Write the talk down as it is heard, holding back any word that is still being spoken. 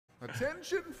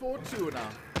Attention Fortuna.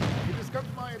 It has got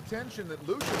my attention that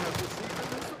Lucian has received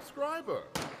a new subscriber.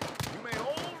 You may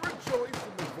all rejoice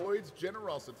in the Void's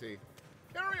generosity.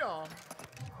 Carry on.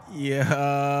 Yo,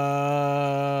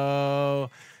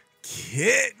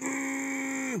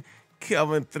 Kitten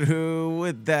coming through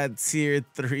with that tier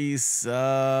 3 sub.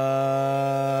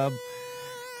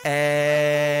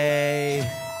 Hey,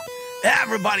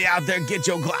 everybody out there, get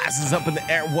your glasses up in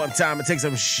the air one time and take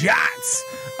some shots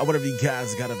of whatever you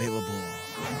guys got available.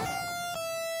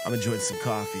 I'm enjoying some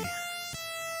coffee.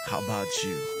 How about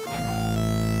you?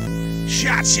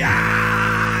 Shots!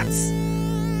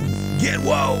 Get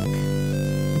woke!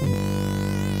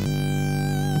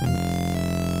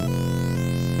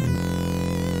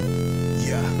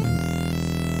 Yeah,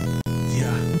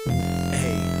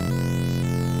 hey.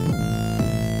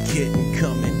 Kitten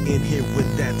coming in here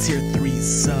with that tier 3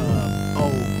 sub.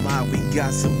 Oh my, we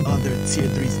got some other tier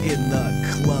 3s in the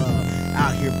club.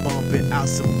 Out here bumping out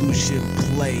some Lucian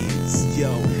plays.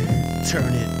 Yo,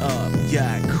 turn it up,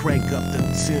 yeah, crank up the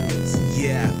tunes.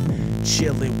 Yeah,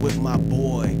 chilling with my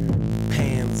boy,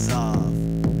 pans off.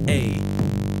 Hey,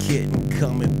 Kitten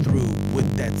coming through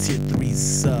with that tier 3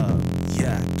 sub.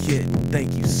 Yeah, Kitten,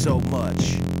 thank you so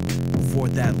much for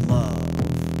that love.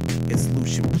 It's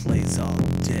Lucian plays all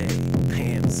day,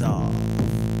 pans off.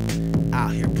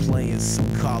 Out here playing some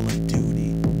Call of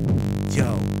Duty.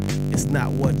 Yo, it's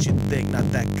not what you think, not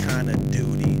that kind of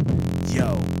duty.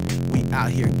 Yo, we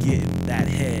out here getting that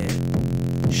head.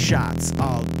 Shots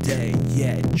all day,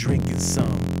 yeah, drinking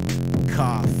some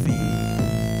coffee.